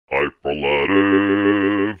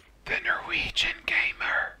hyperLativ, the Norwegian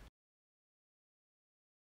gamer.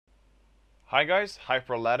 Hi guys,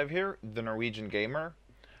 hyperLativ here, the Norwegian gamer.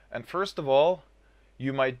 And first of all,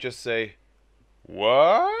 you might just say,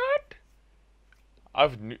 what?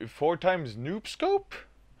 I've 4x noob scope?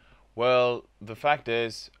 Well, the fact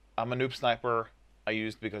is, I'm a noob sniper. I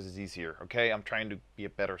used because it's easier, okay? I'm trying to be a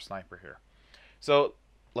better sniper here. So,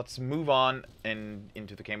 let's move on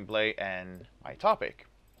into the gameplay and my topic.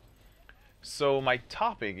 So, my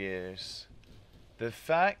topic is the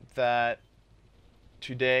fact that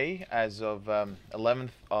today, as of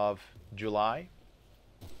 11th of July,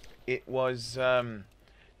 it was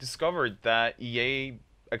discovered that EA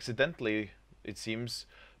accidentally, it seems,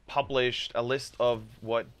 published a list of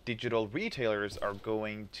what digital retailers are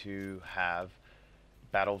going to have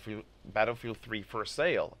Battlefield 3 for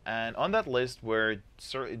sale. And on that list were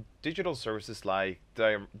digital services like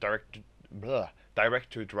Direct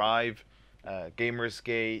to Drive,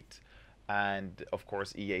 Gamersgate, and of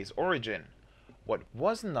course EA's Origin. What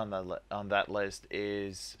wasn't on that list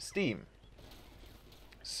is Steam.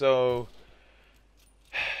 So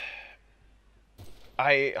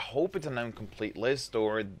I hope it's an incomplete list,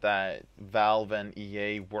 or that Valve and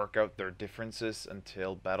EA work out their differences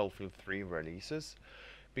until Battlefield 3 releases,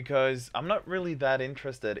 because I'm not really that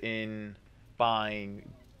interested in buying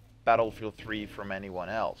Battlefield 3 from anyone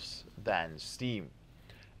else than Steam.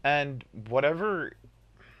 And whatever,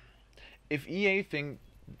 if EA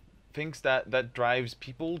thinks that drives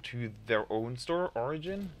people to their own store,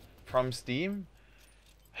 Origin, from Steam,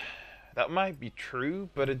 that might be true,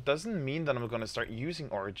 but it doesn't mean that I'm going to start using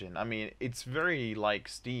Origin. I mean, it's very like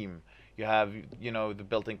Steam. You have, the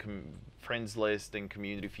built-in friends list and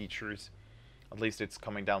community features. At least it's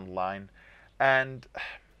coming down the line. And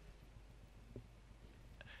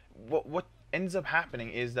what ends up happening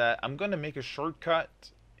is that I'm going to make a shortcut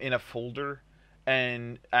in a folder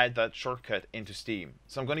and add that shortcut into Steam.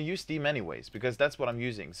 So I'm going to use Steam anyways, because that's what I'm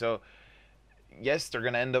using. So yes, they're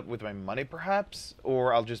going to end up with my money perhaps,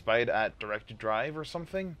 or I'll just buy it at Direct to Drive or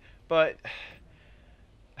something, but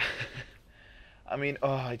I mean,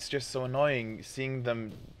 it's just so annoying seeing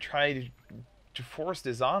them try to force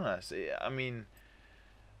this on us. I mean,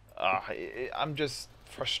 I'm just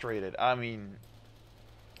frustrated. I mean,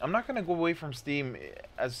 I'm not going to go away from Steam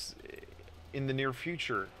as in the near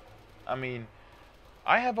future. I mean,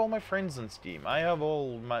 I have all my friends on Steam. I have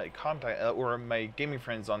all my or my gaming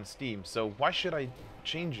friends on Steam. So why should I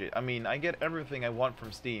change it? I mean, I get everything I want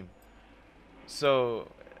from Steam. So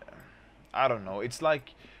I don't know. It's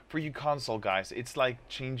like, for you console guys, it's like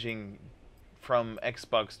changing from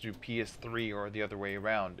Xbox to PS3 or the other way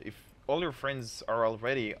around. If all your friends are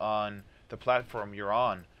already on the platform you're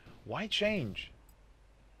on, why change?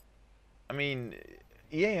 I mean,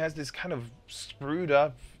 EA has this kind of screwed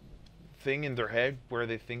up thing in their head where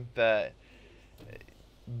they think that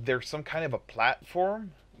they're some kind of a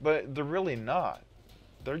platform, but they're really not.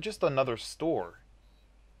 They're just another store.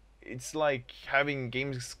 It's like having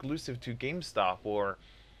games exclusive to GameStop or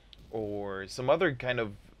some other kind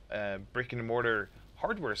of brick and mortar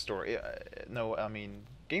hardware store. No, I mean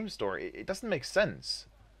game store. It doesn't make sense.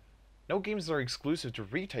 No games are exclusive to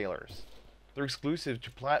retailers. They're exclusive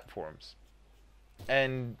to platforms.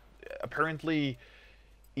 And apparently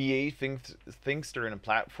EA thinks they're in a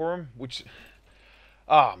platform, which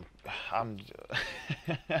I'm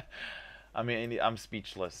I mean, I'm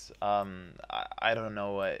speechless. I don't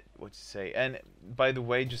know what to say. And by the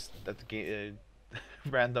way, just at the game,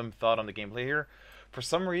 random thought on the gameplay here. For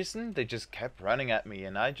some reason, they just kept running at me,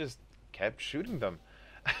 and I just kept shooting them.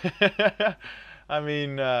 I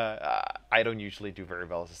mean, I don't usually do very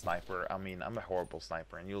well as a sniper. I mean, I'm a horrible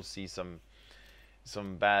sniper, and you'll see some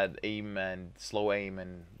bad aim and slow aim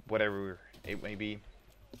and whatever it may be.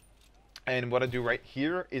 And what I do right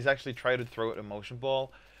here is actually try to throw a motion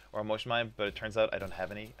ball or a motion mine, but it turns out I don't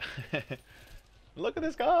have any. Look at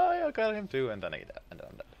this guy, I got him too, and then I'm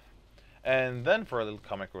dead. And then for a little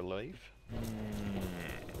comic relief,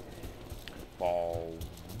 ball.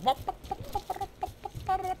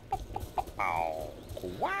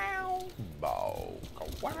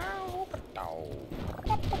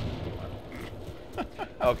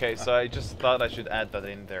 Okay, so I just thought I should add that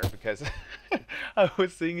in there because I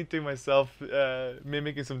was singing to myself,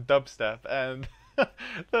 mimicking some dubstep, and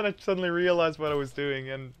then I suddenly realized what I was doing,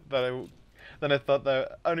 and then I thought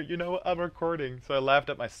that, oh, you know what, I'm recording, so I laughed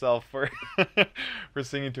at myself for for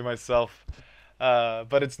singing to myself.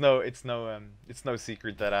 But it's no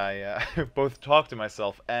secret that I both talk to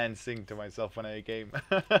myself and sing to myself when I game.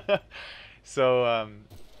 So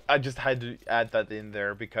I just had to add that in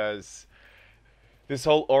there because this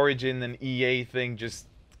whole Origin and EA thing just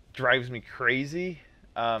drives me crazy.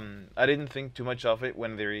 I didn't think too much of it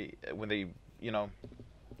when they you know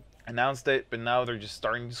announced it, but now they're just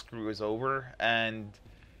starting to screw us over. And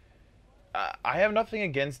I have nothing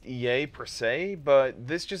against EA per se, but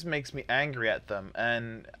this just makes me angry at them,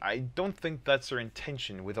 and I don't think that's their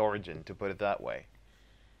intention with Origin, to put it that way.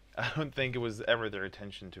 I don't think it was ever their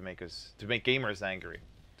intention to make gamers angry.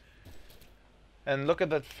 And look at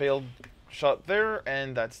that failed shot there,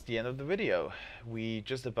 and that's the end of the video. We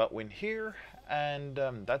just about win here, and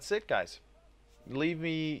that's it, guys. Leave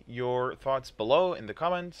me your thoughts below in the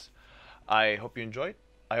comments. I hope you enjoyed.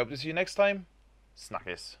 I hope to see you next time.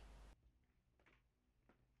 Snackis.